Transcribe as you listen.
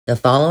The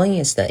following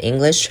is the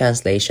English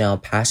translation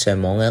of Pastor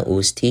Meng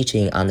Wu's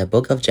teaching on the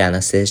book of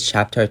Genesis,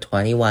 chapter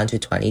 21 to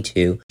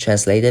 22,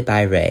 translated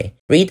by Ray.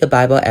 Read the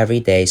Bible every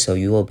day so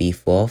you will be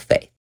full of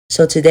faith.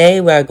 So today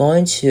we are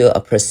going to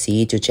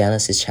proceed to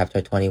Genesis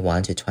chapter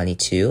 21 to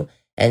 22.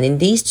 And in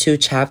these two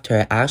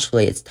chapters,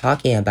 actually, it's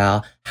talking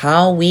about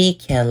how we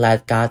can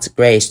let God's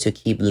grace to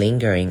keep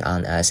lingering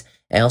on us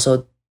and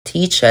also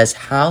teach us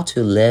how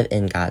to live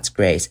in God's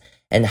grace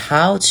and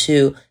how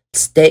to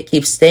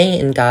keep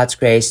staying in God's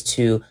grace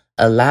to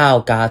allow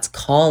God's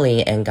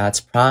calling and God's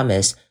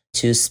promise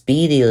to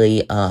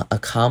speedily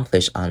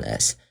accomplish on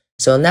us.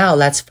 So now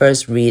let's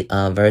first read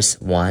verse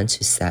 1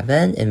 to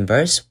 7. In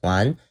verse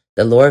 1,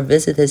 the Lord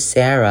visited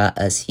Sarah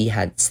as he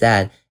had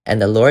said,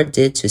 and the Lord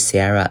did to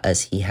Sarah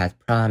as he had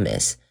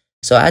promised.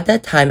 So at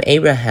that time,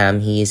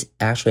 Abraham, he is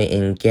actually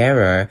in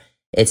Gerar.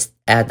 It's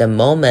at the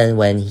moment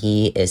when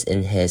he is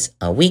in his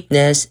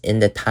weakness, in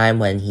the time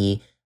when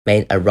he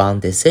made a wrong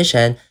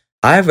decision.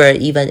 However,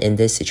 even in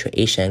this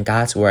situation,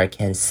 God's word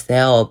can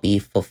still be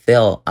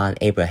fulfilled on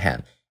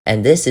Abraham.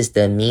 And this is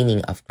the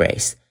meaning of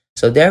grace.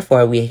 So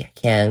therefore, we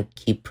can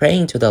keep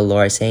praying to the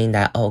Lord saying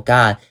that, oh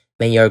God,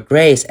 may your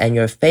grace and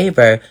your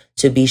favor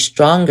to be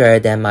stronger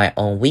than my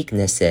own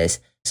weaknesses,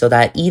 so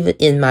that even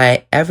in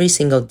my every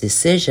single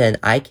decision,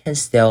 I can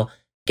still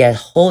get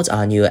hold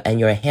on you and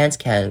your hands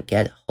can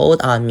get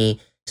hold on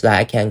me so that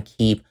I can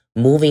keep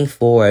moving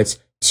forwards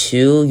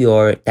to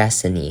your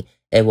destiny.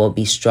 It will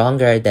be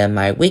stronger than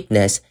my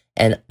weakness,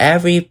 and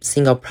every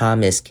single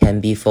promise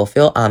can be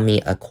fulfilled on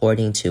me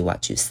according to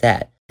what you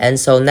said. And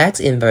so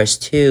next in verse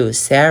 2,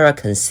 Sarah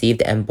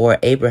conceived and bore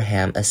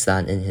Abraham a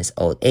son in his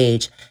old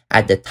age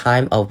at the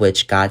time of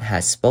which God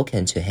had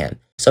spoken to him.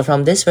 So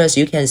from this verse,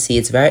 you can see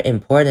it's very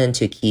important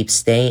to keep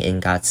staying in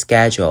God's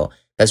schedule.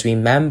 Because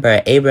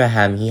remember,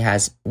 Abraham, he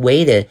has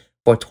waited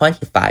for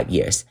 25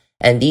 years.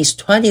 And these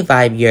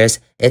 25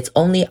 years, it's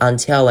only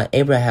until when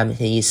Abraham,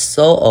 he is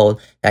so old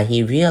that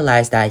he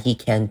realized that he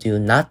can do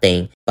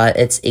nothing. But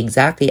it's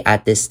exactly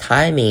at this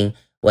timing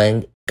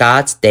when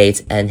God's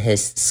dates and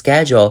his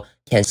schedule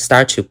can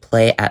start to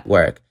play at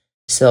work.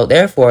 So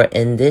therefore,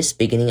 in this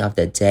beginning of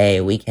the day,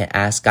 we can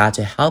ask God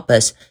to help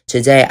us.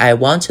 Today, I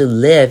want to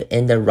live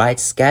in the right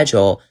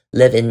schedule,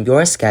 live in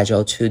your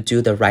schedule to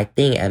do the right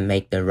thing and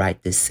make the right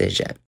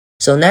decision.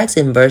 So next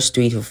in verse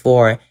 3 to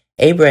 4,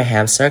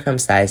 Abraham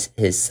circumcised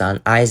his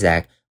son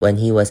Isaac when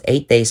he was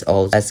 8 days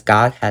old, as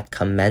God had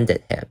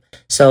commanded him.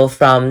 So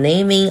from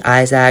naming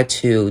Isaac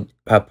to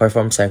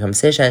perform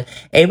circumcision,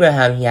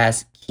 Abraham, he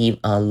has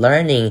keep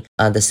learning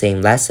the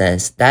same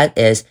lessons. That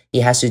is, he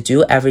has to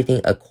do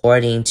everything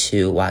according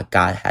to what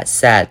God has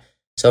said.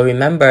 So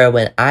remember,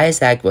 when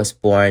Isaac was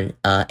born,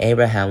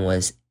 Abraham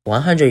was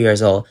 100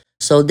 years old.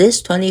 So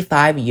this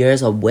 25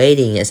 years of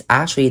waiting is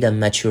actually the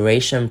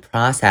maturation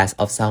process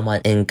of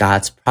someone in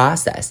God's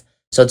process.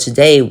 So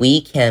today we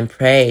can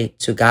pray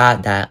to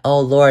God that, oh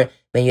Lord,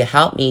 may you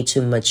help me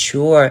to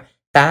mature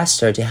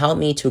faster, to help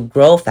me to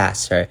grow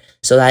faster,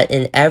 so that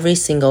in every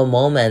single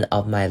moment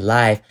of my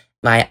life,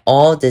 my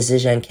all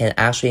decision can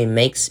actually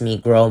makes me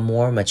grow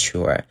more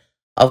mature.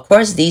 Of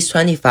course, these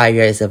 25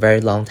 years is a very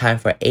long time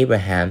for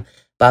Abraham,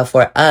 but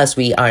for us,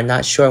 we are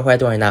not sure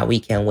whether or not we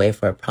can wait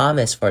for a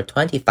promise for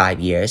 25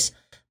 years,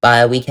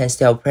 but we can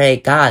still pray,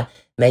 God,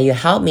 may you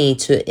help me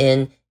to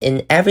in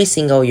every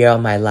single year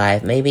of my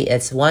life, maybe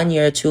it's 1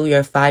 year, 2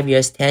 years, 5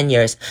 years, 10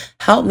 years,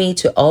 help me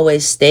to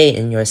always stay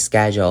in your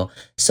schedule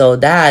so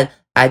that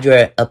at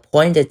your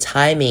appointed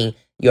timing,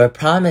 your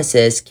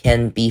promises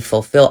can be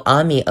fulfilled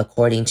on me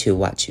according to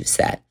what you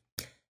said.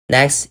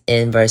 Next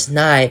in verse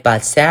 9,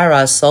 but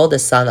Sarah saw the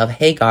son of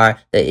Hagar,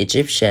 the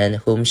Egyptian,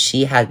 whom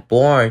she had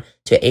borne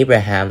to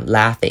Abraham,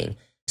 laughing.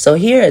 So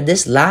here,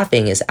 this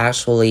laughing is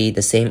actually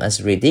the same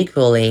as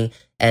ridiculing,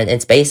 and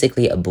it's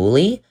basically a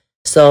bully.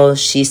 So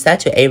she said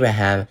to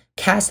Abraham,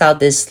 cast out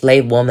this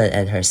slave woman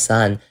and her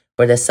son,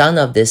 for the son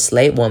of this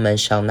slave woman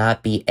shall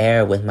not be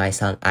heir with my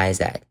son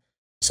Isaac.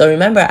 So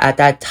remember, at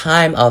that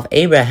time of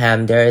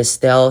Abraham, there is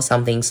still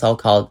something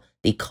so-called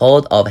the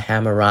Code of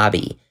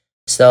Hammurabi.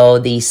 So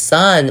the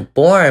son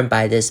born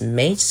by this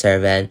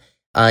maidservant,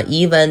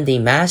 even the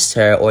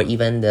master or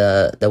even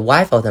the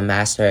wife of the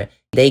master,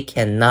 they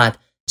cannot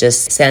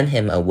just send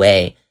him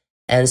away.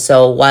 And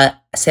so what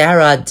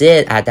Sarah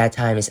did at that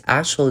time is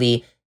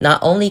actually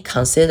not only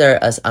considered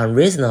as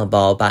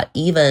unreasonable, but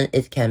even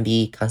it can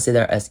be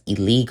considered as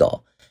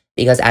illegal.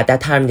 Because at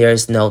that time, there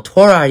is no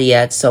Torah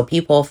yet, so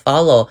people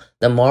follow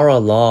the moral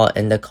law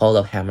in the Code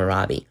of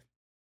Hammurabi.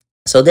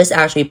 So this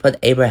actually put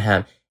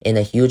Abraham in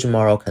a huge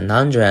moral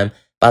conundrum,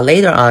 but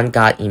later on,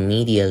 God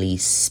immediately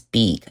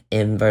speak.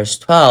 In verse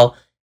 12,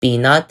 be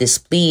not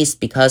displeased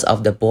because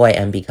of the boy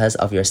and because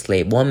of your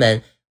slave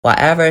woman.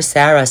 Whatever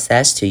Sarah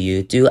says to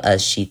you, do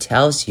as she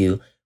tells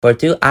you, for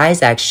through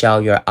Isaac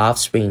shall your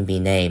offspring be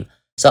named.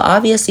 So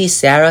obviously,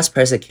 Sarah's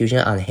persecution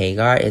on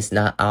Hagar is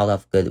not out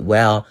of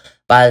goodwill,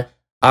 but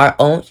our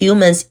own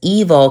humans'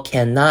 evil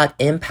cannot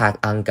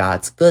impact on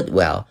God's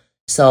goodwill.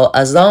 So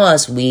as long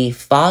as we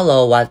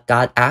follow what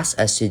God asks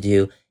us to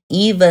do,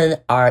 even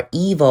our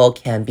evil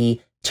can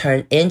be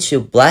turn into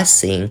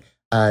blessing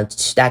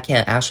that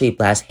can actually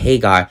bless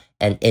Hagar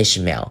and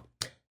Ishmael.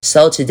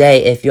 So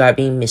today, if you are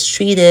being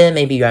mistreated,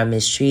 maybe you are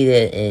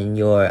mistreated in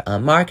your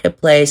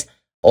marketplace,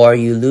 or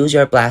you lose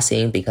your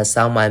blessing because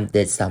someone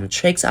did some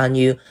tricks on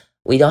you,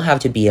 we don't have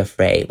to be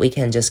afraid. We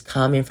can just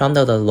come in front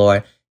of the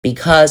Lord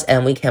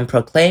and we can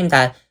proclaim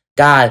that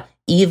God,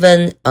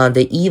 even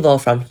the evil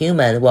from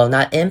human will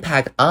not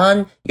impact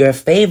on your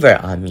favor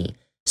on me.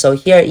 So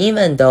here,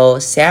 even though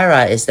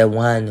Sarah is the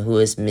one who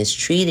is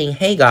mistreating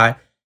Hagar,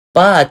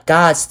 but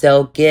God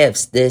still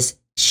gives this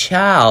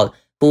child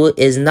who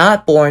is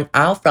not born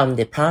out from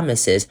the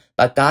promises,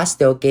 but God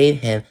still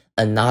gave him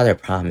another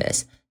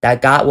promise,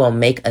 that God will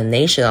make a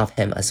nation of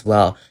him as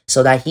well,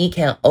 so that he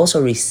can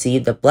also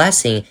receive the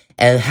blessing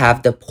and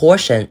have the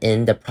portion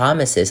in the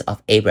promises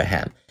of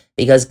Abraham.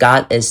 Because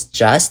God is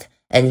just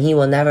and he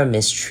will never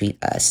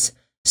mistreat us.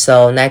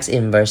 So next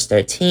in verse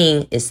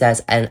 13, it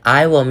says, "And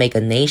I will make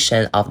a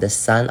nation of the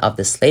son of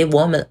the slave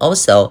woman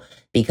also,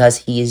 because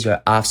he is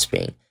your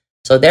offspring."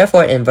 So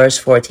therefore in verse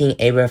 14,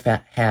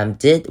 Abraham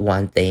did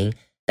one thing,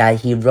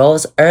 that he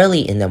rose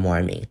early in the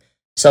morning.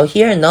 So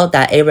here, note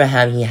that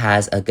Abraham, he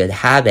has a good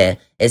habit,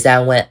 is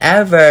that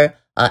whenever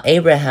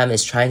Abraham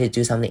is trying to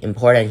do something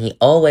important, he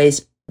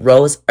always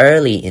rose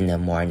early in the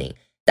morning.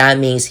 That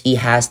means he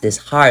has this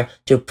heart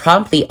to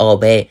promptly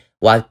obey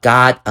what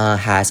God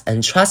has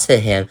entrusted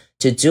him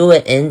to do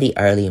it in the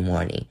early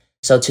morning.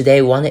 So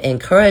today, we want to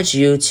encourage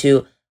you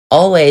to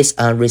always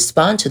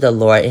respond to the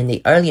Lord in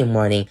the early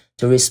morning,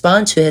 to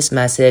respond to his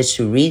message,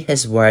 to read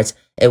his words.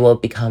 It will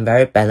become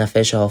very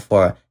beneficial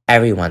for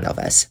every one of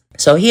us.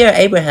 So here,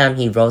 Abraham,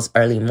 he rose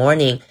early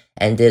morning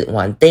and did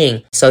one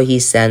thing. So he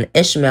sent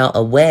Ishmael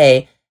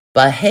away,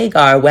 but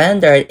Hagar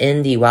wandered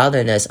in the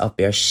wilderness of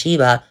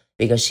Beersheba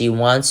because she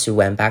wants to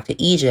went back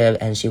to Egypt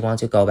and she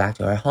wants to go back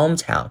to her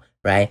hometown,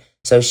 right?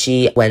 So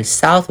she went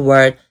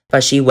southward,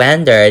 but she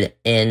wandered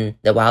in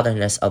the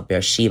wilderness of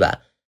Beersheba.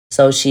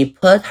 So she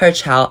put her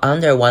child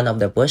under one of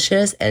the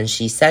bushes and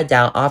she sat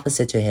down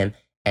opposite to him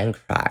and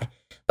cried.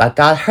 But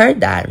God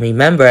heard that.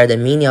 Remember, the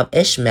meaning of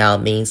Ishmael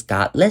means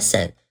God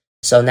listened.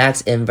 So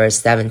next in verse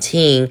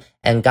 17,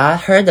 "And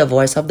God heard the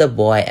voice of the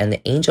boy, and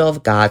the angel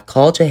of God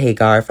called to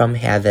Hagar from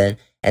heaven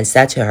and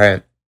said to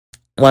her,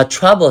 'What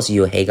troubles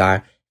you,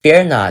 Hagar?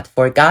 Fear not,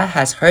 for God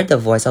has heard the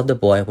voice of the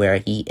boy where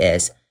he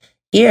is.'"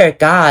 Here,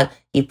 God,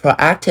 he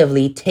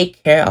proactively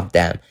take care of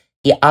them.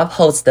 He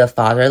upholds the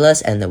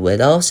fatherless and the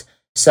widows.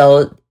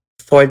 So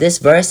for this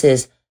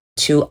verses,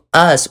 to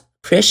us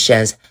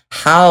Christians,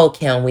 how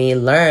can we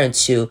learn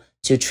to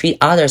treat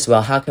others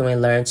well? How can we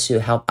learn to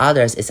help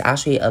others? It's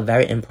actually a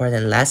very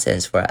important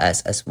lesson for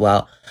us as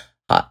well.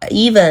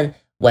 Even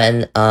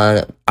when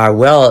our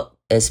world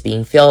is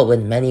being filled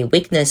with many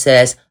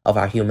weaknesses of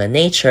our human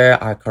nature,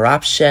 our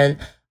corruption,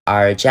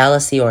 our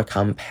jealousy or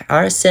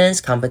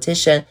comparisons,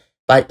 competition,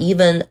 but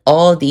even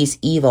all these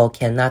evil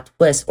cannot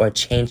twist or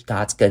change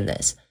God's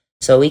goodness.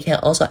 So we can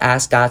also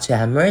ask God to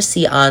have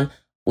mercy on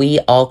we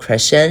all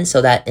Christians,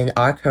 so that in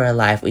our current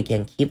life we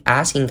can keep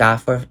asking God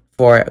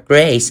for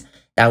grace,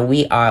 that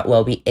we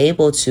will be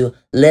able to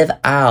live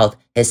out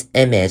his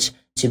image,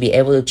 to be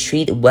able to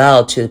treat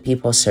well to the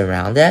people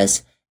surround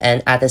us.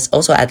 And at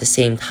the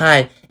same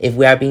time, if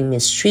we are being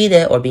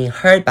mistreated or being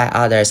hurt by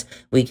others,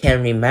 we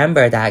can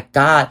remember that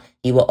God,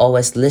 he will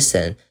always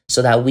listen,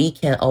 so that we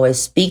can always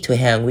speak to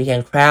him, we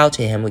can cry out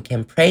to him, we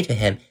can pray to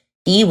him.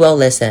 He will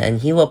listen and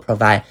he will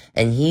provide,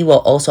 and he will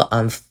also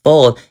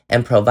unfold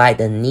and provide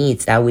the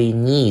needs that we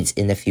need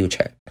in the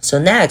future. So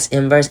next,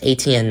 in verse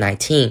 18 and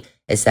 19,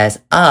 it says,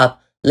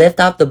 "Up, lift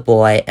up the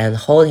boy and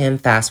hold him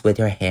fast with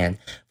your hand,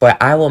 for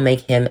I will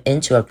make him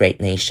into a great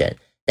nation."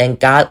 Then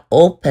God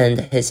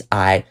opened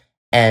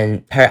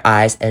her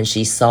eyes, and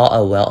she saw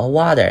a well of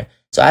water.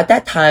 So at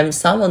that time,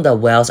 some of the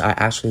wells are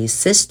actually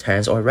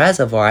cisterns or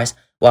reservoirs,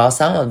 while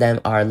some of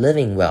them are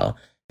living well.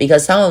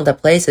 Because some of the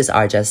places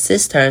are just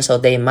cisterns, so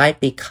they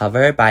might be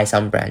covered by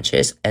some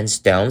branches and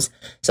stones.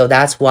 So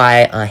that's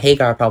why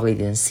Hagar probably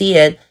didn't see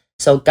it.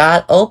 So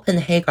God opened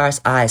Hagar's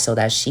eyes so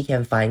that she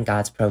can find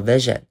God's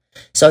provision.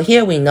 So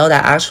here we know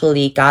that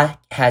actually God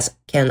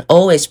can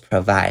always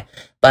provide,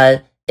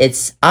 but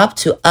it's up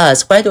to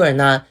us whether or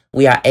not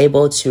we are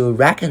able to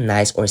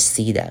recognize or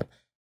see them.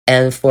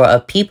 And for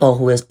a people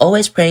who is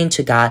always praying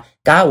to God,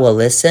 God will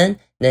listen,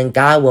 then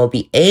God will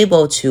be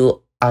able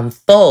to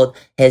unfold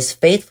his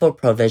faithful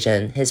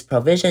provision, his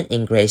provision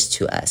in grace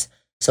to us.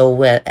 So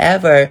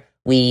whenever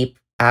we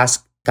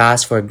ask God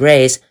for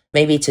grace,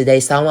 maybe today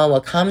someone will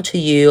come to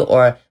you,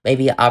 or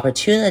maybe an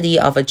opportunity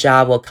of a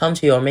job will come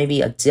to you, or maybe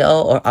a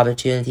deal or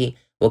opportunity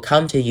will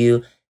come to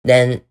you,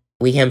 then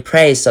we can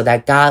pray so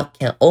that God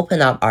can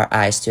open up our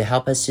eyes to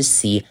help us to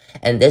see,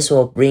 and this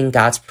will bring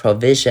God's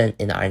provision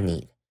in our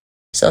need.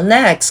 So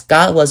next,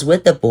 God was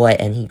with the boy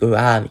and he grew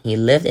up. He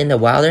lived in the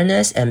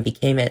wilderness and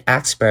became an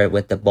expert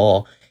with the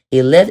bull.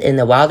 He lived in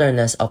the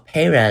wilderness of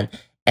Paran,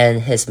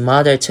 and his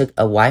mother took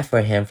a wife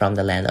for him from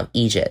the land of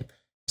Egypt.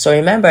 So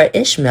remember,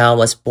 Ishmael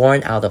was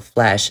born out of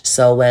flesh.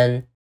 So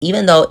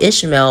even though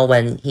Ishmael,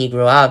 when he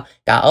grew up,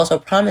 God also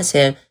promised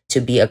him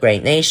to be a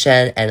great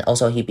nation, and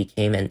also he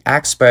became an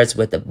expert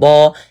with the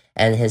bull,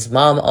 and his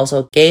mom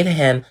also gave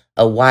him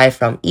a wife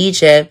from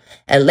Egypt,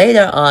 and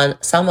later on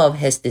some of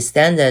his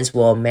descendants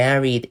will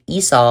marry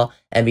Esau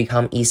and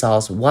become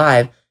Esau's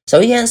wife. So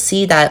you can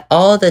see that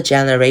all the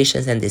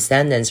generations and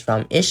descendants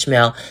from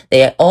Ishmael,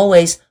 they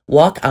always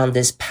walk on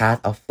this path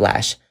of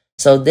flesh.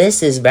 So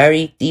this is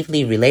very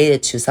deeply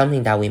related to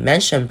something that we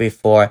mentioned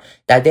before,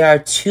 that there are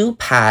two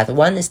paths.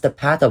 One is the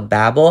path of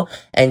Babel,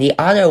 and the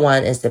other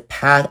one is the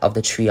path of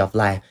the tree of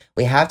life.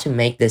 We have to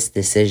make this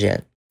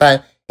decision.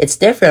 But it's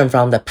different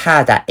from the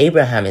path that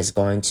Abraham is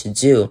going to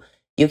do.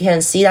 You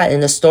can see that in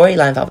the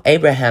storyline of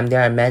Abraham,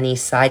 there are many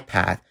side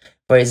paths.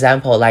 For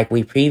example, like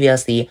we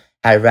previously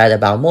had read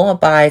about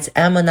Moabites,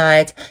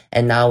 Ammonites,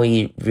 and now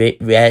we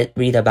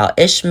read about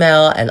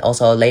Ishmael, and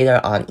also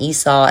later on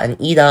Esau and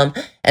Edom.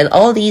 And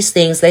all these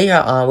things later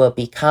on will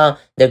become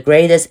the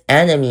greatest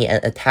enemy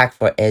and attack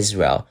for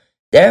Israel.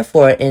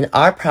 Therefore, in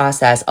our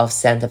process of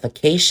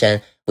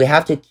sanctification, we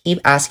have to keep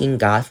asking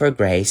God for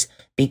grace,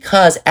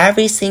 because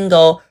every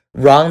single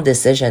wrong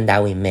decision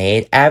that we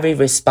made, every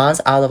response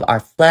out of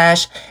our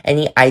flesh,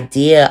 any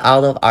idea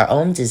out of our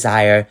own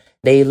desire,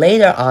 they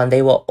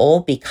will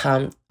all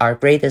become our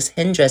greatest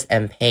hindrance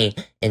and pain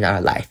in our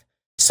life.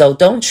 So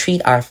don't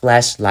treat our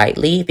flesh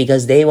lightly,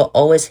 because they will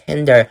always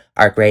hinder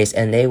our grace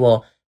and they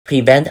will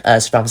prevent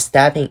us from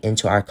stepping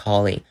into our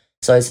calling.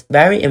 So it's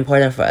very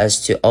important for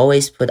us to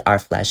always put our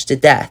flesh to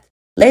death.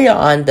 Later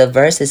on, the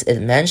verses it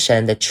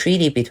mentioned the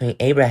treaty between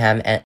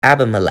Abraham and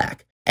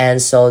Abimelech.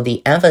 And so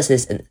the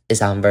emphasis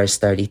is on verse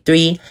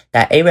 33,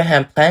 that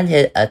Abraham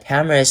planted a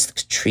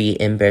tamarisk tree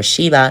in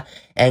Beersheba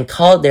and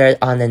called there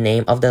on the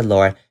name of the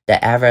Lord,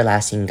 the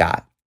everlasting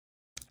God.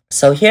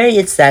 So here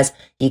it says,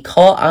 he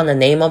called on the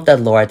name of the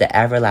Lord, the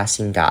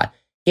everlasting God.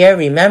 Here,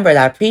 remember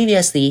that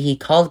previously he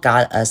called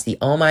God as the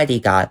Almighty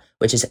God,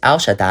 which is El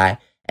Shaddai,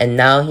 and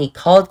now he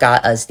called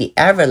God as the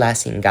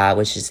everlasting God,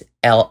 which is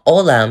El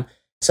Olam.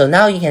 So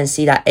now you can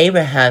see that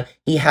Abraham,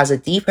 he has a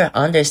deeper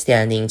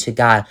understanding to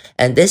God,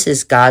 and this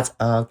is God's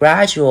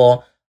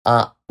gradual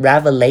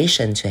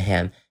revelation to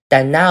him,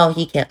 that now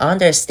he can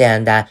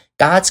understand that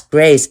God's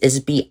grace is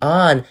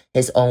beyond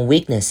his own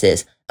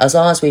weaknesses. As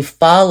long as we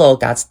follow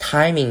God's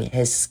timing,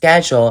 his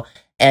schedule,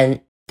 and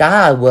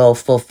God will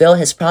fulfill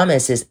his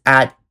promises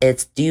at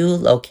its due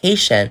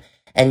location,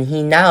 and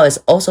he now is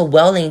also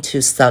willing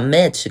to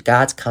submit to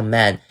God's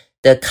command,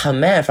 the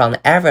command from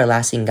the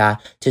everlasting God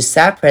to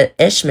separate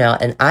Ishmael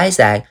and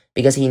Isaac,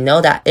 because he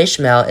knows that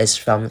Ishmael is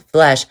from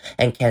flesh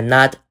and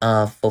cannot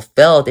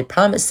fulfill the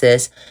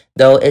promises,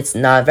 though it's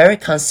not very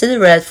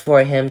considerate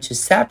for him to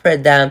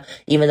separate them,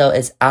 even though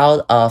it's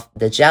out of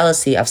the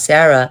jealousy of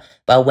Sarah.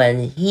 But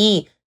when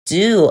he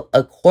do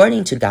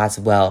according to God's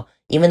will,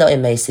 even though it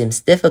may seem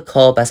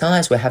difficult, but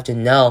sometimes we have to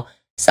know,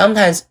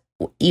 sometimes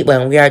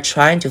when we are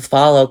trying to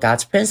follow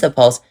God's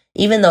principles,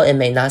 even though it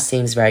may not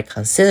seem very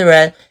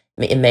considerate,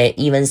 it may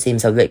even seem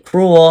a bit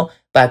cruel,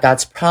 but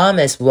God's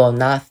promise will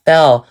not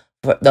fail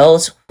for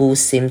those who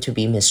seem to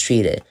be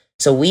mistreated.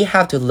 So we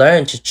have to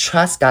learn to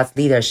trust God's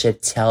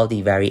leadership till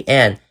the very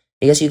end.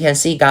 Because you can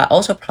see God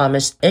also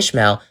promised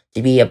Ishmael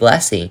to be a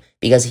blessing,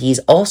 because he's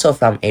also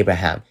from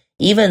Abraham.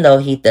 Even though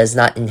he does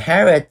not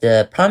inherit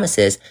the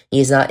promises,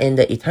 he is not in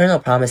the eternal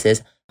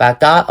promises, but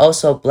God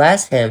also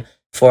blessed him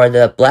for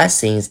the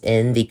blessings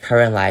in the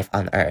current life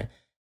on earth.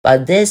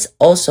 But this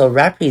also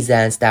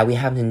represents that we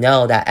have to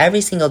know that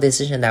every single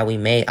decision that we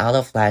made out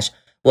of flesh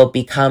will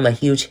become a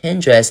huge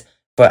hindrance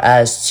for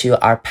us to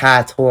our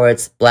path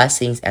towards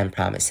blessings and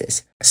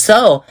promises.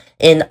 So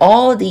in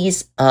all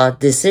these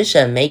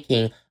decision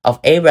making of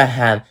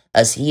Abraham,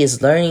 as he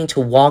is learning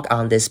to walk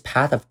on this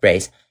path of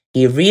grace,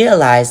 he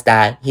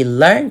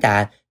learned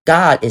that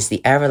God is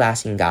the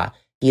everlasting God.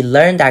 He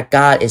learned that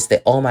God is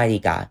the Almighty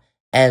God.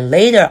 And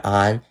later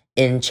on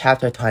in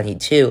chapter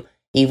 22,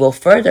 he will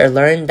further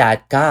learn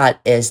that God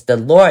is the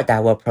Lord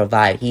that will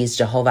provide. He is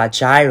Jehovah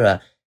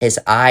Jireh. His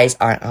eyes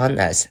are on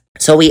us.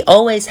 So we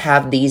always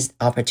have these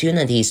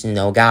opportunities to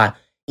know God.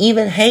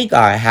 Even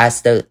Hagar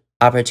has the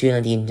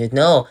opportunity to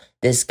know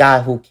this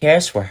God who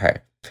cares for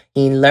her.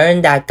 He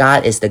learned that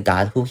God is the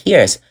God who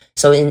hears.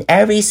 So in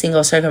every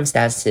single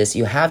circumstances,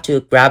 you have to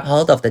grab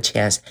hold of the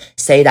chance.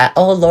 Say that,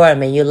 oh Lord,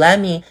 may you let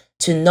me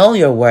to know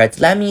your words.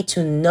 Let me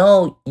to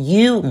know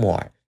you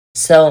more.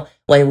 So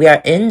when we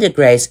are in the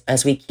grace,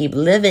 as we keep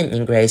living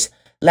in grace,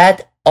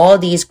 let all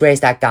these grace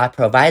that God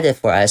provided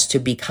for us to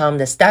become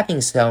the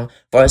stepping stone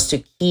for us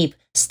to keep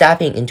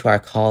stepping into our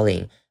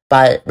calling.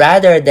 But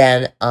rather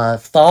than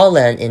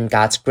fallen in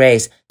God's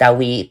grace, that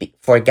we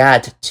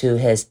forget to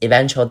his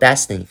eventual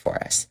destiny for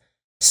us.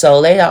 So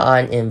later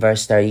on in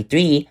verse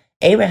 33,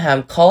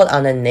 Abraham called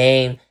on the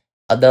name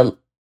of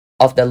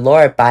the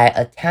Lord by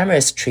a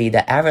tamarisk tree,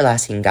 the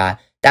everlasting God.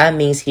 That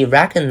means he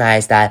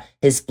recognized that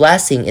his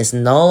blessing is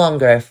no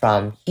longer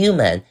from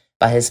human,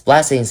 but his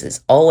blessings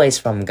is always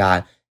from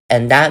God.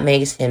 And that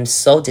makes him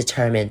so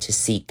determined to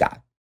seek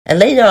God. And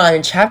later on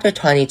in chapter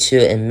 22,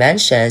 it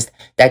mentions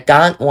that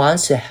God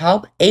wants to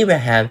help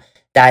Abraham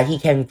that he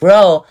can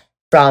grow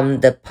from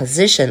the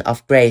position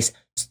of grace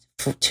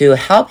to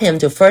help him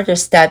to further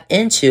step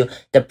into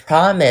the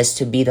promise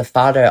to be the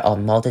father of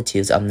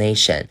multitudes of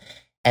nations.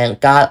 And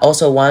God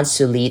also wants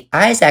to lead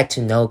Isaac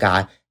to know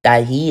God,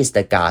 that he is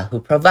the God who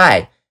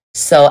provides.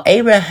 So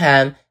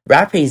Abraham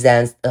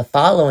represents the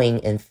following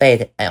in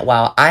faith,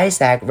 while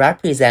Isaac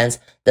represents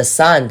the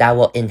son that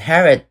will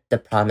inherit the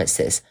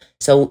promises.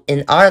 So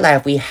in our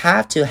life, we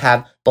have to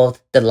have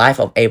both the life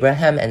of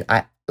Abraham and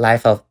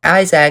life of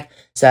Isaac,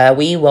 so that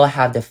we will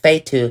have the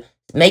faith to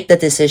make the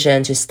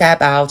decision to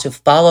step out, to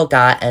follow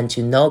God, and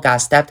to know God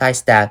step by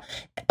step.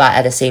 But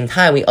at the same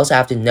time, we also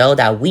have to know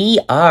that we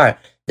are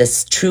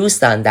the true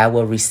son that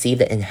will receive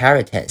the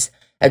inheritance.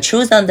 A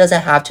true son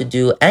doesn't have to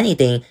do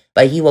anything,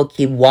 but he will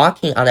keep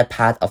walking on the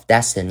path of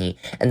destiny,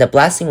 and the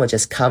blessing will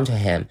just come to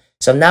him.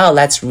 So now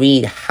let's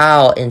read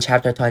how in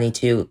chapter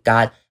 22,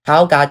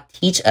 how God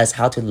teach us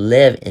how to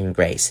live in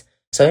grace.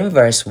 So in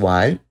verse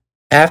 1,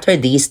 after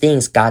these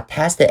things, God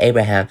tested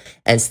Abraham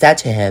and said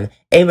to him,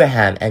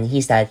 Abraham, and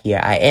he said, here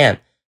I am.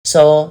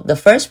 So the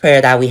first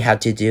prayer that we have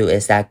to do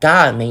is that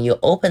God, may you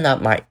open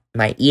up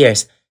my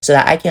ears so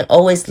that I can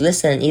always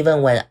listen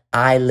even when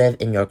I live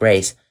in your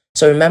grace.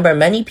 So remember,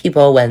 many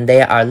people, when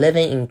they are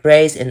living in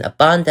grace, in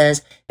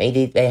abundance,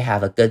 maybe they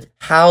have a good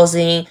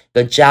housing,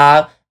 good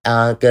job,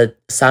 good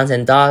sons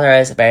and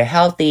daughters, very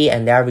healthy,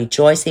 and they are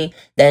rejoicing,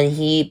 then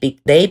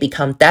they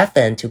become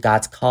deafened to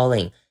God's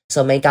calling.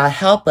 So may God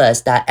help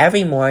us that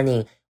every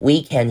morning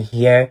we can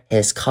hear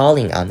his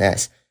calling on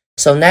us.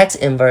 So next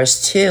in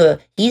verse 2,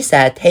 he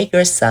said, take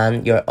your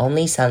son, your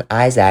only son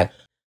Isaac,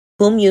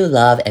 whom you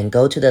love, and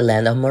go to the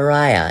land of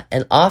Moriah,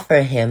 and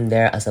offer him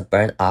there as a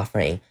burnt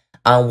offering,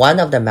 on one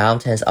of the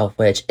mountains of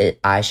which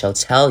I shall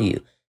tell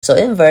you. So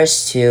in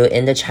verse 2,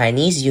 in the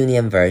Chinese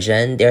Union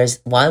Version, there's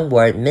one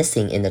word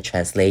missing in the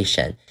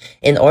translation.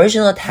 In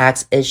original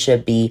text, it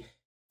should be,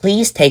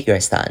 please take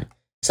your son.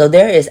 So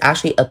there is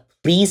actually a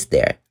please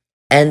there.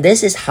 And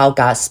this is how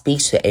God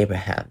speaks to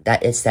Abraham,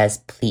 that it says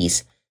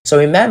please. So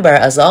remember,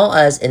 as long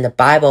as in the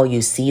Bible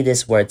you see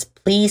these words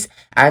please,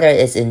 either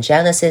it's in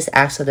Genesis,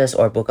 Exodus,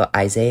 or book of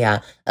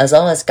Isaiah, as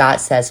long as God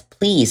says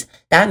please,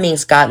 that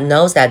means God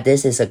knows that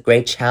this is a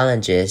great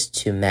challenge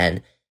to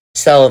men.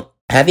 So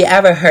have you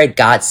ever heard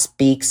God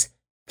speaks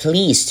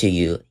please to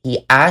you?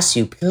 He asks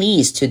you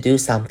please to do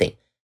something.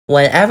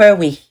 Whenever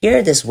we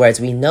hear these words,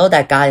 we know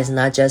that God is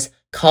not just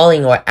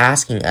calling or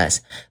asking us,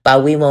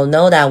 but we will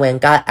know that when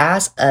God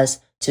asks us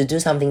to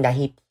do something that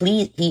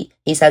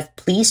he says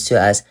please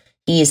to us,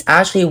 he is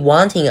actually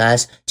wanting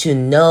us to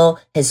know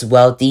his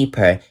will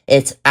deeper.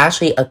 It's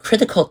actually a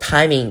critical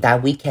timing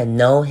that we can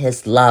know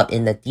his love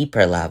in the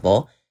deeper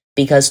level,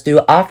 because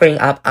through offering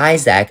up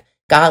Isaac,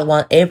 God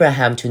wants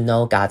Abraham to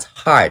know God's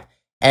heart.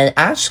 And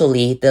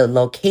actually, the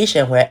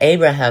location where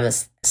Abraham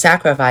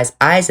sacrificed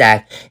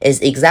Isaac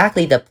is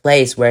exactly the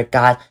place where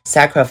God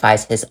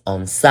sacrificed his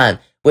own son,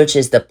 which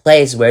is the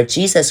place where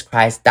Jesus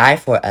Christ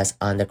died for us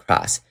on the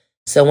cross.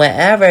 So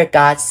whenever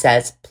God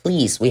says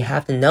please, we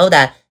have to know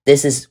that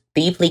this is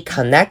deeply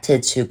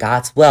connected to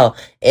God's will.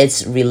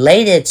 It's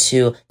related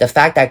to the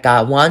fact that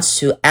God wants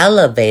to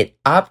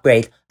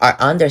upgrade our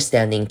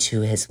understanding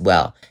to his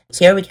will.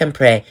 So here we can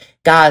pray,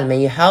 God,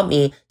 may you help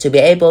me to be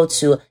able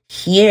to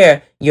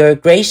hear your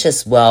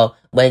gracious will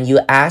when you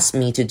ask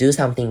me to do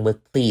something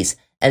with please,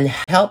 and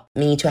help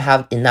me to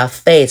have enough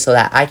faith so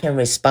that I can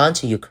respond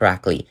to you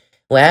correctly.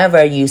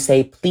 Whenever you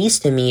say please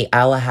to me,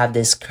 I will have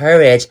this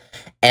courage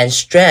and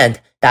strength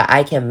that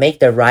I can make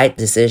the right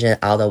decision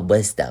out of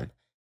wisdom.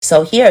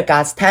 So here,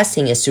 God's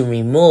testing is to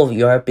remove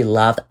your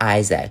beloved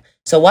Isaac.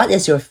 So what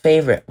is your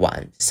favorite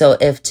one? So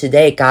if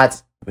today God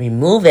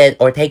remove it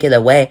or take it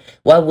away,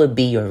 what would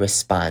be your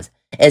response?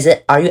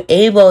 Are you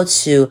able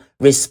to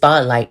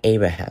respond like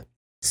Abraham?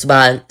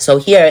 So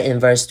here in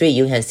verse 3,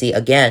 you can see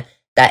again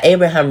that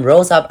Abraham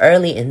rose up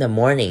early in the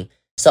morning.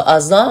 So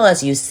as long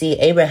as you see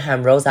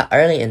Abraham rose up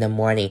early in the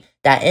morning,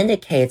 that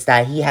indicates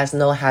that he has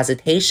no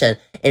hesitation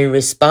in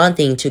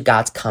responding to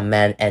God's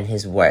command and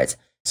his words.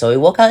 So he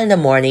woke up in the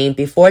morning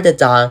before the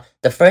dawn.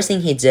 The first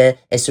thing he did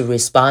is to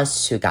respond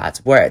to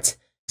God's words.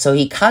 So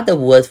he cut the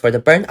wood for the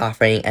burnt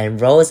offering and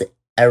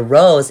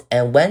arose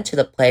and went to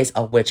the place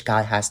of which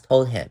God has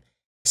told him.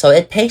 So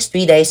it takes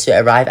 3 days to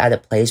arrive at the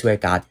place where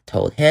God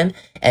told him,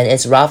 and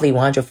it's roughly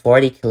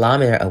 140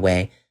 kilometers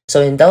away.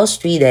 So in those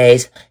 3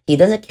 days, he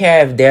doesn't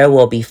care if there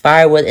will be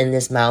firewood in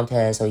this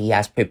mountain, so he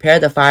has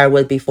prepared the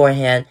firewood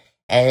beforehand.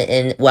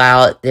 And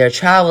while they're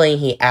traveling,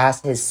 he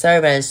asked his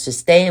servants to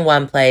stay in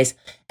one place.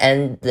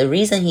 And the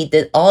reason he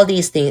did all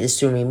these things is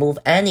to remove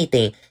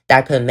anything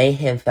that could make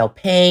him feel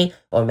pain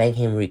or make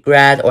him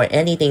regret or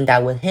anything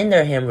that would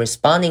hinder him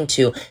responding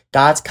to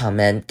God's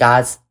command,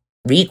 God's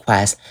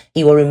request.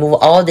 He will remove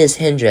all this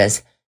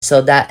hindrance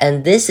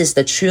and this is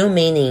the true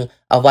meaning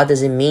of what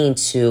does it mean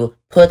to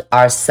put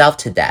ourselves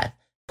to death,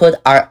 put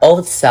our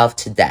old self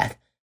to death.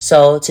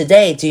 So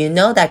today, do you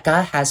know that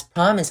God has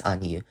promise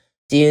on you?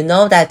 Do you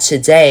know that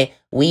today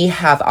we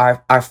have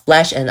our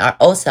flesh and our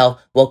old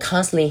self will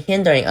constantly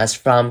hindering us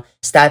from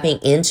stepping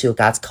into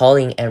God's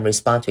calling and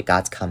respond to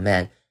God's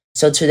command?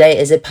 So today,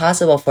 is it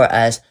possible for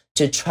us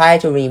to try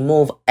to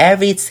remove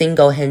every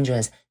single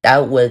hindrance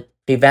that would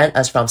prevent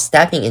us from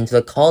stepping into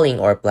the calling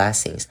or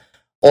blessings.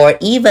 Or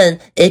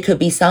even it could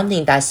be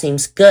something that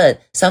seems good,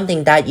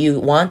 something that you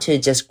want to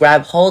just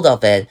grab hold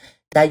of it,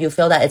 that you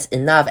feel that it's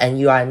enough and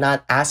you are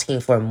not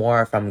asking for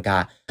more from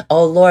God.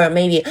 Oh Lord,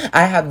 maybe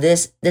I have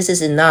this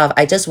is enough.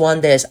 I just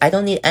want this. I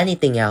don't need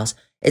anything else.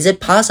 Is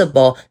it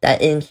possible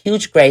that in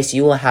huge grace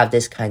you will have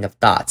this kind of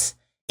thoughts?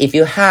 If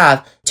you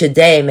have,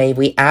 today may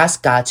we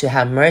ask God to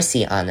have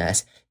mercy on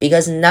us.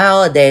 Because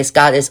nowadays,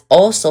 God is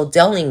also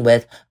dealing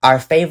with our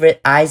favorite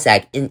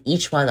Isaac in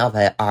each one of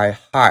our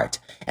heart.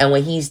 And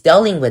when He's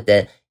dealing with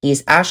it,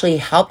 He's actually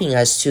helping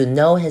us to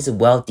know His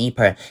will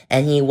deeper.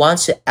 And He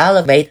wants to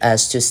elevate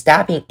us to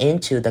stepping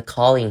into the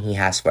calling He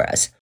has for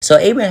us. So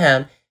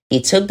Abraham,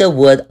 he took the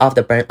wood of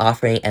the burnt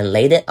offering and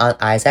laid it on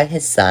Isaac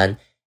his son.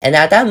 And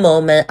at that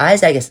moment,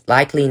 Isaac is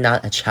likely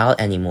not a child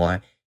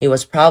anymore. He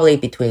was probably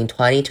between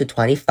 20 to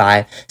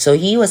 25, so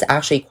he was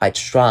actually quite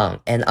strong.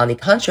 And on the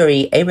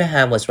contrary,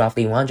 Abraham was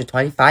roughly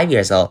 125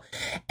 years old,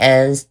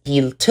 and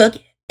he took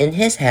in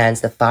his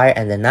hands the fire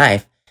and the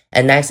knife.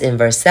 And next in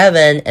verse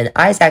 7, and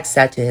Isaac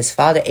said to his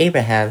father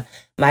Abraham,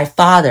 "My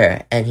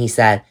father," and he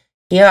said,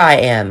 "Here I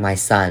am, my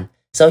son."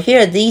 So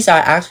here, these are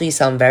actually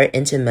some very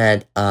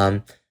intimate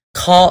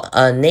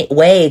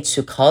way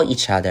to call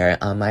each other.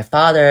 My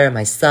father,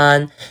 my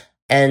son.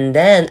 And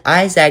then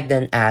Isaac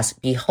then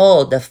asked,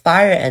 "Behold, the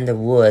fire and the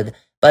wood,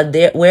 but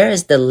where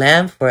is the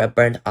lamb for a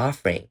burnt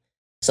offering?"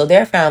 So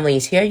their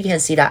families, here you can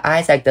see that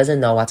Isaac doesn't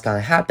know what's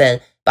going to happen,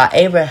 but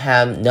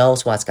Abraham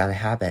knows what's going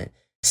to happen.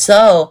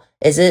 So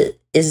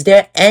is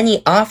there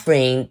any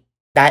offering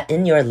that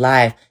in your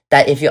life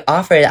that if you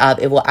offer it up,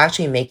 it will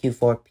actually make you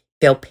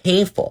feel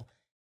painful?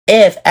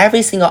 If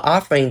every single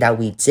offering that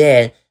we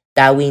did,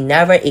 that we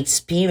never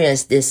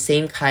experienced this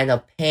same kind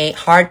of pain,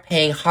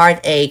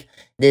 heartache,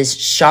 this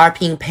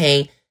sharping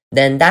pain,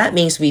 then that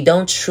means we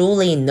don't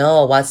truly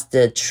know what's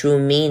the true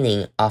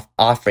meaning of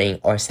offering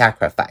or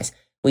sacrifice.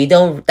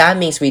 That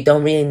means we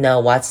don't really know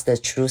what's the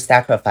true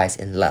sacrifice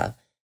in love.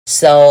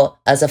 So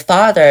as a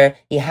father,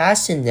 he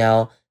has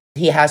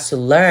to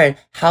learn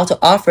how to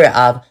offer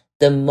up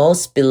the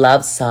most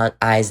beloved son,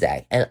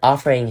 Isaac, and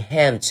offering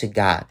him to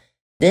God.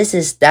 This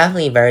is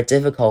definitely very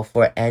difficult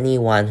for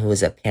anyone who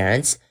is a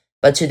parent.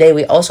 But today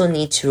we also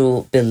need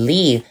to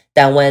believe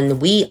that when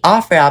we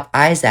offer up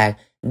Isaac,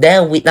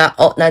 then we not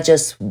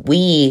just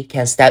we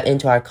can step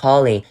into our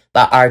calling,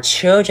 but our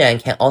children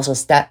can also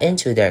step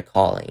into their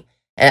calling.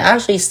 And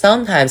actually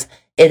sometimes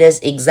it is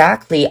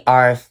exactly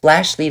our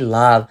fleshly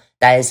love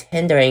that is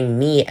hindering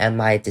me and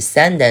my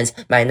descendants,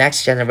 my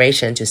next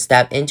generation, to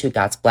step into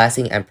God's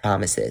blessing and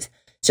promises.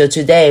 So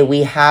today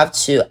we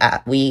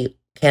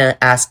can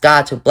ask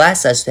God to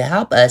bless us, to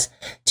help us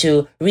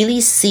to really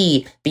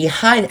see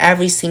behind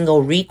every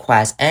single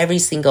request, every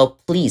single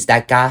pleas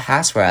that God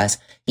has for us.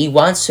 He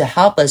wants to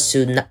help us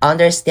to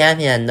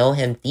understand Him and know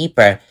Him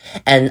deeper.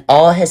 And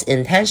all His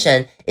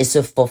intention is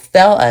to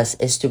fulfill us,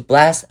 is to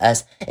bless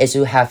us, is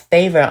to have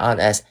favor on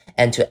us,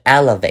 and to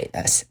elevate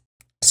us.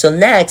 So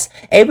next,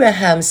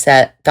 Abraham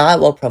said,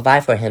 "God will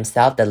provide for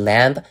Himself the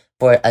lamb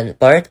for a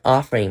burnt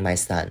offering, my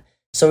son."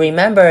 So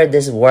remember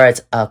this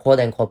word, quote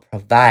unquote,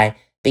 provide,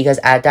 because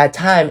at that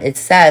time it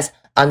says,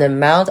 "On the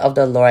mount of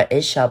the Lord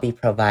it shall be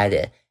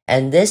provided."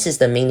 And this is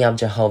the meaning of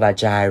Jehovah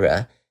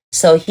Jireh.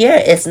 So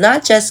here it's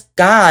not just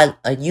God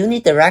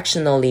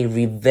unidirectionally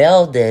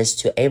revealed this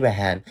to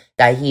Abraham,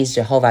 that He's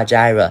Jehovah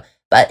Jireh,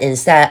 but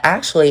instead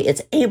actually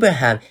it's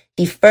Abraham.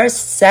 He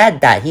first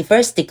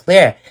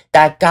declared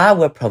that God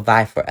will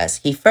provide for us.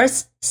 He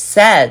first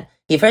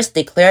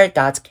declared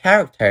God's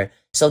character.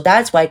 So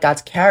that's why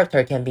God's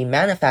character can be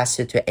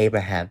manifested to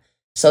Abraham.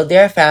 So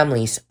dear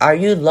families, are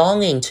you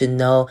longing to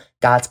know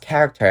God's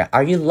character?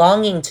 Are you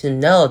longing to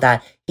know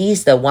that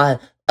He's the one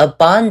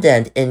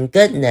abundant in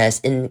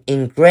goodness,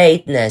 in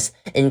greatness,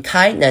 in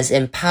kindness,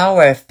 in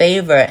power,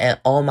 favor,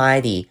 and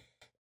almighty?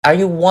 Are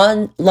you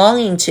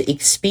longing to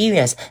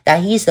experience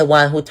that He's the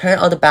one who turned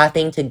all the bad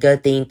thing to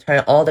good thing,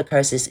 turned all the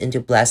curses into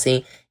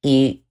blessing?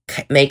 He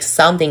makes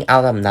something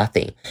out of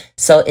nothing.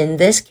 So in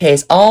this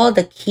case, all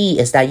the key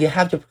is that you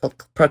have to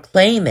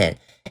proclaim it.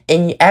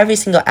 In every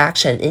single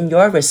action, in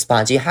your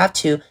response, you have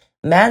to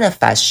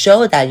manifest,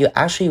 show that you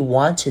actually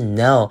want to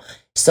know.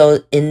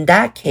 So in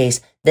that case,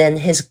 then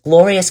His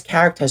glorious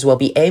characters will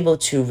be able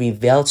to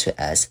reveal to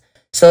us.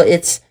 So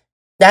it's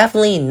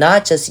definitely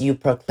not just you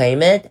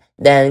proclaim it,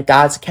 then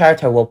God's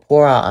character will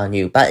pour out on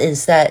you. But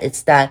instead,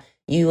 it's that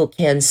you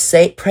can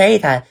pray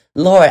that,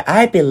 "Lord,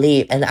 I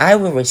believe and I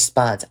will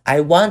respond. I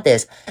want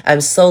this.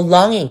 I'm so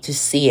longing to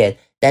see it."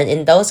 Then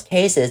in those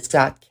cases,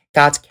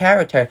 God's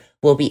character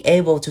will be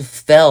able to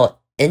fill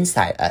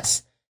inside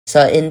us.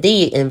 So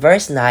indeed, in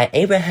verse 9,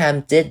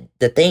 Abraham did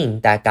the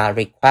thing that God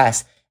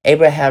requests.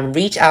 Abraham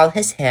reached out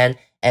his hand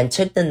and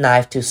took the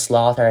knife to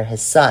slaughter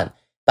his son.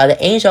 But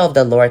the angel of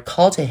the Lord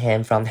called to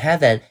him from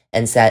heaven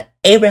and said,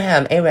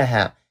 "Abraham,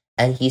 Abraham."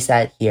 And he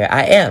said, "Here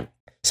I am."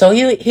 So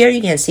here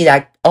you can see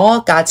that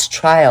all God's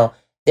trial,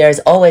 there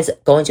is always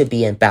going to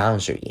be a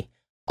boundary.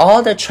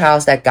 All the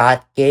trials that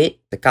God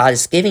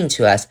is giving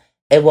to us,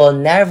 it will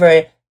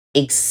never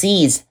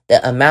exceed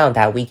the amount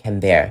that we can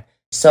bear.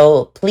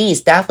 So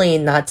please definitely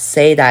not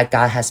say that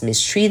God has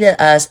mistreated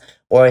us,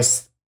 or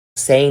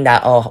saying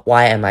that, oh,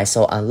 why am I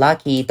so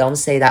unlucky? Don't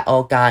say that,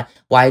 oh God,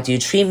 why do you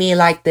treat me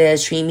like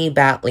this, treat me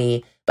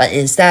badly? But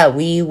instead,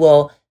 we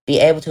will be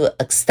able to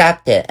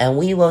accept it, and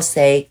we will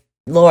say,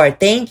 Lord,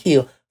 thank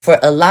you for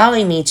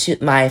allowing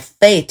my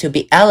faith to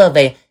be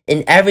elevated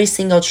in every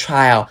single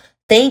trial.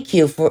 Thank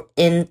you for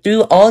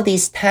through all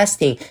these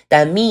testing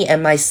that me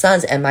and my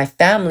sons and my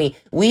family,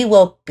 we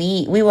will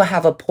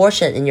have a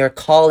portion in your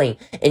calling,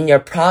 in your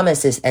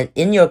promises, and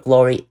in your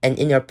glory and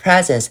in your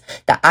presence,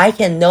 that I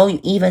can know you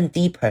even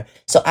deeper.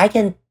 So I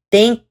can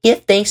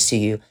give thanks to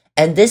you.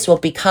 And this will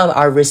become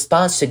our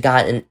response to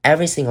God in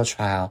every single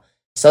trial.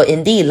 So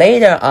indeed,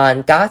 later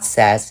on, God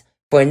says,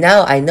 for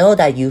now I know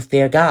that you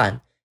fear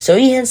God. So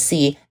you can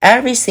see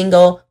every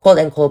single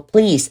quote-unquote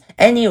please,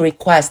 any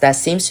request that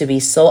seems to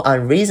be so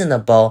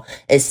unreasonable,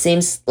 it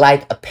seems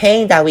like a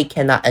pain that we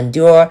cannot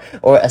endure,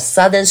 or a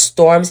sudden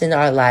storms in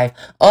our life,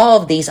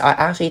 all of these are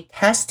actually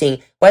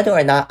testing whether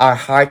or not our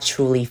heart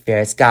truly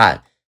fears God.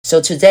 So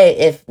today,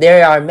 if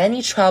there are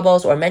many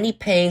troubles or many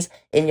pains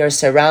in your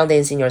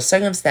surroundings, in your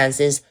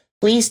circumstances,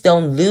 please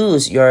don't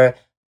lose your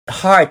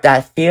heart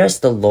that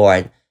fears the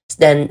Lord.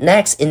 Then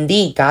next,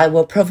 indeed, God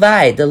will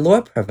provide, the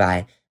Lord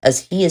provide.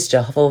 As he is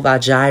Jehovah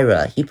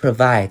Jireh, he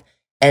provide.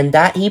 And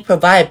that he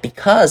provide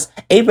because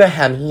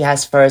Abraham, he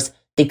has first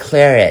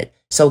declared it.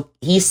 So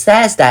he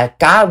says that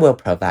God will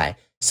provide.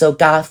 So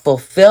God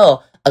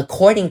fulfill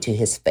according to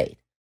his faith.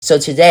 So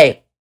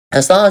today,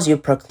 as long as you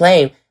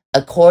proclaim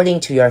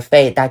according to your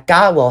faith that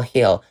God will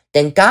heal,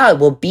 then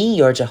God will be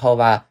your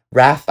Jehovah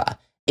Rapha.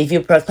 If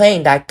you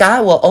proclaim that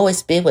God will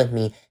always be with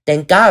me,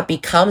 then God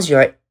becomes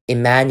your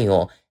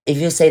Emmanuel. If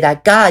you say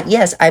that, God,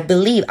 yes, I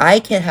believe I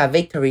can have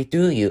victory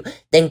through you,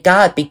 then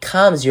God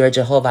becomes your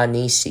Jehovah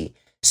Nissi.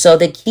 So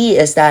the key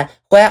is that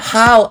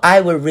how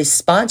I will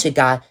respond to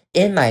God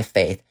in my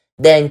faith,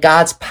 then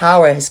God's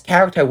power, his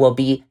character will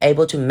be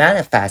able to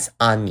manifest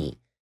on me.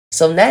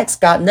 So next,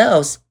 God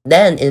knows.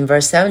 Then in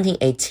verse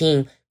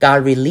 17-18,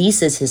 God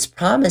releases his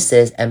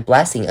promises and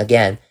blessing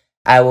again.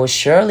 I will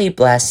surely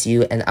bless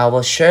you, and I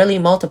will surely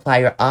multiply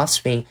your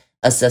offspring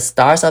as the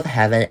stars of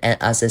heaven and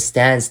as the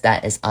sands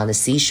that is on the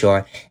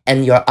seashore,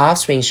 and your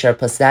offspring shall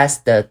possess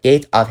the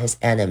gate of his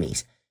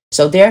enemies.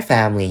 So dear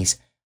families,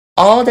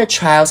 all the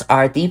trials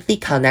are deeply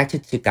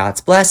connected to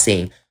God's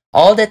blessing.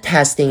 All the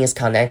testing is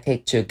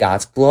connected to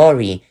God's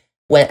glory.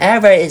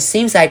 Whenever it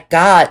seems like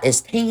God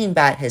is taking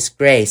back his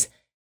grace,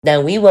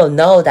 then we will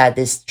know that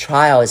this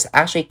trial is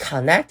actually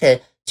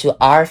connected to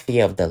our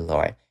fear of the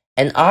Lord.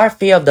 And our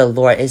fear of the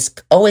Lord is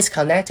always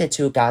connected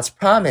to God's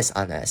promise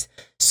on us.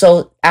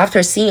 So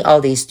after seeing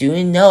all these, do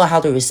you know how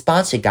to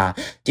respond to God?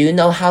 Do you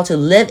know how to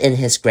live in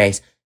his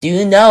grace? Do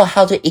you know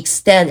how to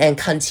extend and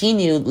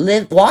continue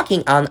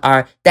walking on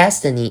our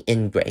destiny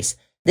in grace?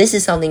 This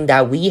is something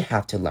that we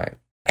have to learn.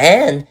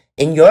 And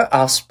in your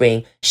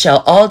offspring shall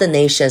all the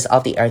nations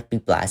of the earth be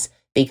blessed,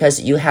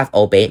 because you have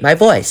obeyed my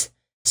voice.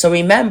 So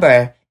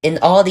remember, in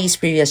all these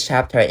previous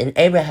chapters, in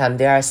Abraham,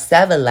 there are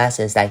 7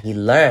 lessons that he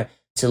learned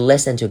to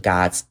listen to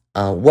God's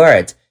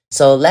word.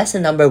 So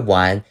lesson number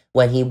 1,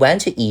 when he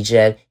went to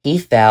Egypt, he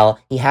fell,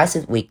 he has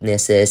his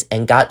weaknesses,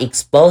 and God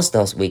exposed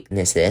those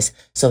weaknesses.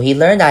 So he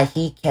learned that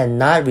he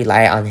cannot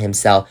rely on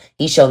himself.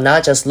 He shall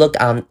not just look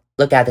at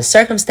the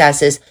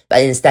circumstances,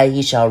 but instead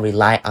he shall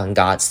rely on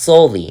God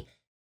solely.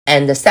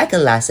 And the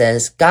second lesson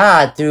is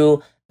God,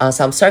 through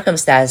some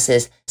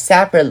circumstances,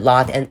 separate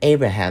Lot and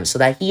Abraham, so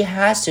that he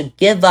has to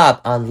give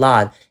up on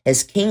Lot,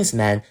 his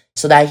kinsman,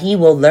 so that he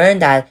will learn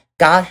that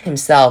God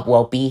himself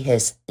will be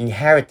his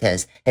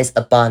inheritance, his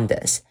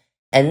abundance.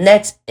 And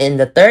next, in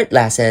the third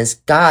lesson,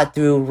 God,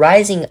 through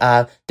rising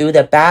up through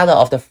the battle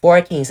of the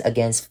 4 kings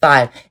against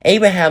 5,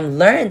 Abraham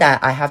learned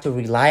that I have to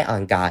rely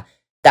on God,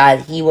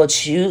 that he will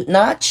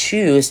not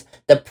choose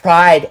the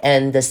pride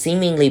and the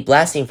seemingly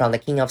blessing from the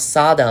king of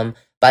Sodom,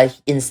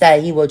 but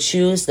instead he will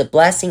choose the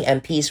blessing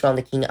and peace from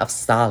the king of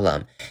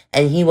Solomon.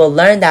 And he will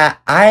learn that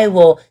I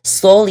will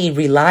solely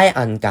rely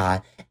on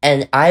God,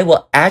 and I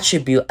will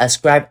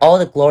ascribe all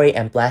the glory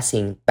and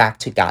blessing back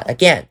to God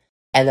again.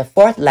 And the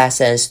fourth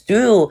lesson is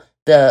through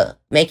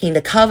making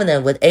the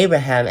covenant with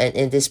Abraham, and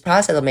in this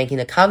process of making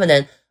the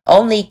covenant,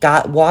 only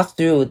God walked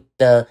through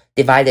the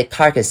divided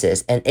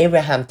carcasses, and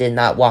Abraham did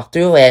not walk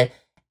through it.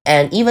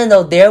 And even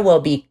though there will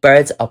be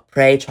birds of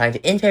prey trying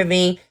to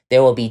intervene,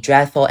 there will be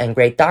dreadful and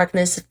great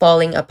darkness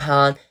falling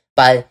upon,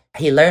 but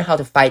he learned how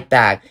to fight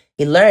back.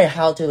 He learned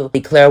how to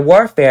declare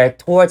warfare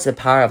towards the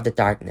power of the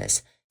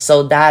darkness,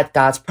 so that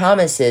God's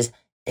promises,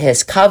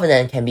 his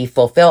covenant, can be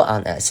fulfilled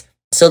on us.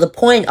 So the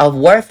point of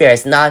warfare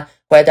is not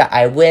whether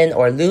I win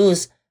or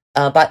lose,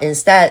 but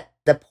instead,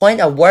 the point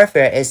of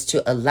warfare is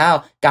to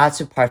allow God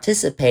to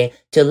participate,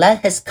 to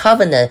let his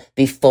covenant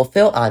be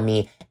fulfilled on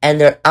me, and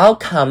the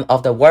outcome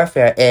of the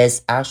warfare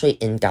is actually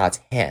in God's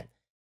hand.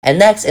 And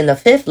next, in the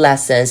fifth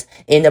lesson,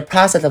 in the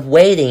process of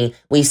waiting,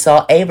 we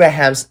saw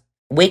Abraham's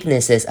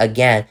weaknesses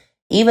again.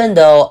 Even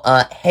though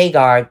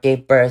Hagar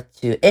gave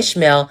birth to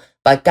Ishmael,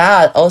 but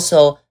God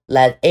also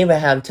led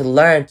Abraham to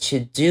learn to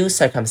do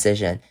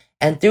circumcision.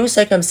 And through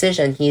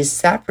circumcision, he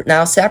is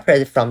now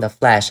separated from the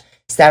flesh,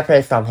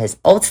 separate from his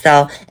old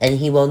self, and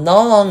he will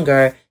no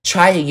longer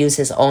try to use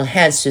his own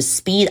hands to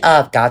speed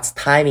up God's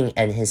timing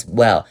and his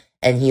will.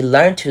 And he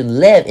learned to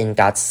live in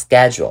God's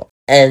schedule.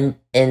 And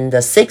in the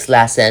 6th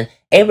lesson,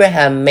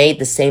 Abraham made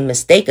the same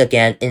mistake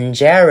again in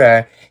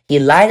Gerar. He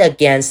lied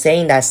again,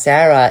 saying that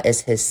Sarah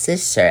is his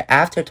sister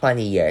after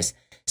 20 years.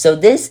 So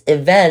this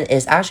event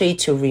is actually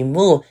to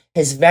remove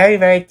his very,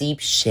 very deep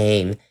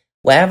shame.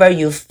 Whenever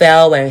you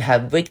fail, when you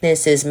have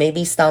weaknesses,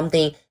 maybe some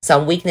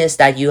weakness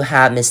that you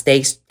had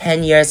mistakes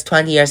 10 years,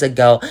 20 years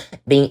ago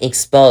being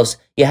exposed,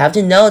 you have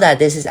to know that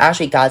this is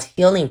actually God's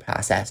healing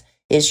process.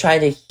 He's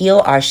trying to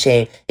heal our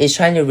shame. He's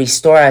trying to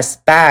restore us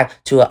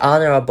back to an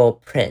honorable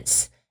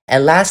prince.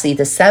 And lastly,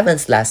 the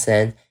 7th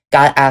lesson,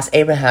 God asked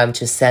Abraham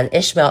to send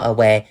Ishmael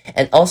away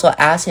and also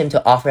asked him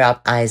to offer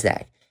up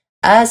Isaac.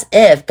 As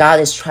if God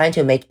is trying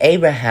to make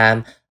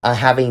Abraham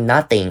having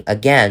nothing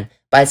again.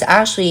 But it's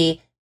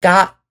actually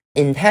God's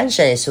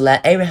intention is to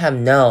let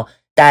Abraham know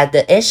that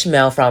the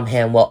Ishmael from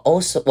him will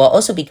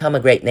also become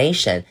a great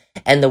nation.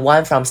 And the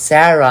one from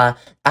Sarah,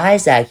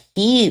 Isaac,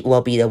 he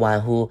will be the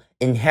one who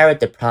inherit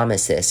the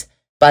promises.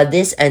 But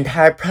this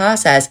entire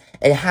process,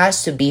 it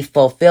has to be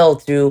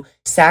fulfilled through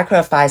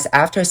sacrifice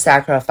after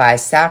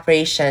sacrifice,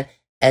 separation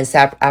and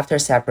after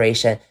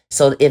separation.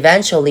 So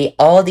eventually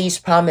all these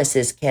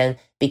promises can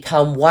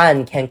become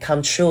one, can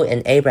come true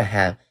in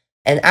Abraham.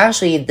 And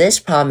actually these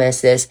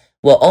promises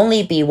will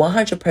only be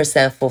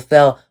 100%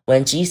 fulfilled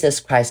when Jesus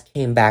Christ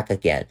came back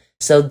again.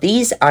 So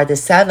these are the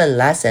 7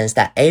 lessons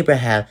that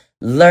Abraham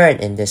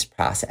learned in this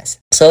process.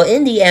 So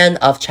in the end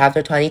of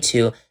chapter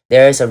 22,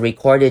 there is a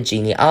recorded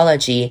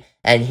genealogy,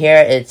 and here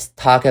it's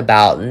talk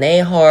about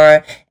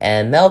Nahor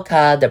and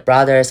Milcah, the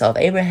brothers of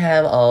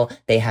Abraham. Oh,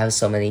 they have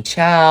so many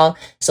child.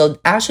 So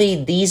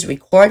actually, these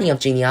recording of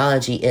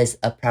genealogy is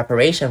a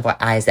preparation for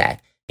Isaac,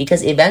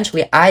 because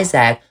eventually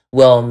Isaac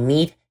will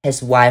meet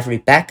his wife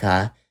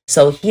Rebekah.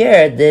 So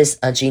here, this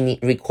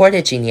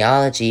recorded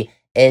genealogy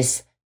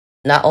is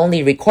not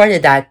only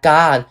recorded that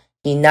God,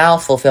 he now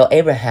fulfilled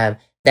Abraham,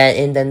 then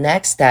in the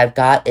next step,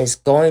 God is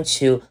going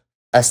to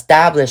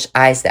establish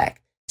Isaac.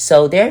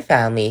 So dear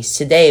families,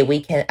 today we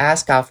can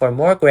ask God for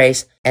more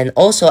grace and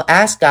also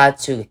ask God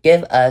to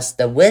give us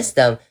the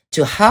wisdom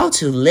to how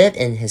to live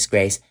in his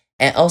grace,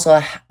 and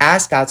also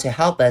ask God to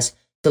help us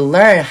to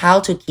learn how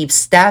to keep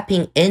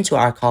stepping into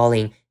our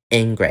calling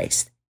in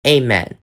grace. Amen.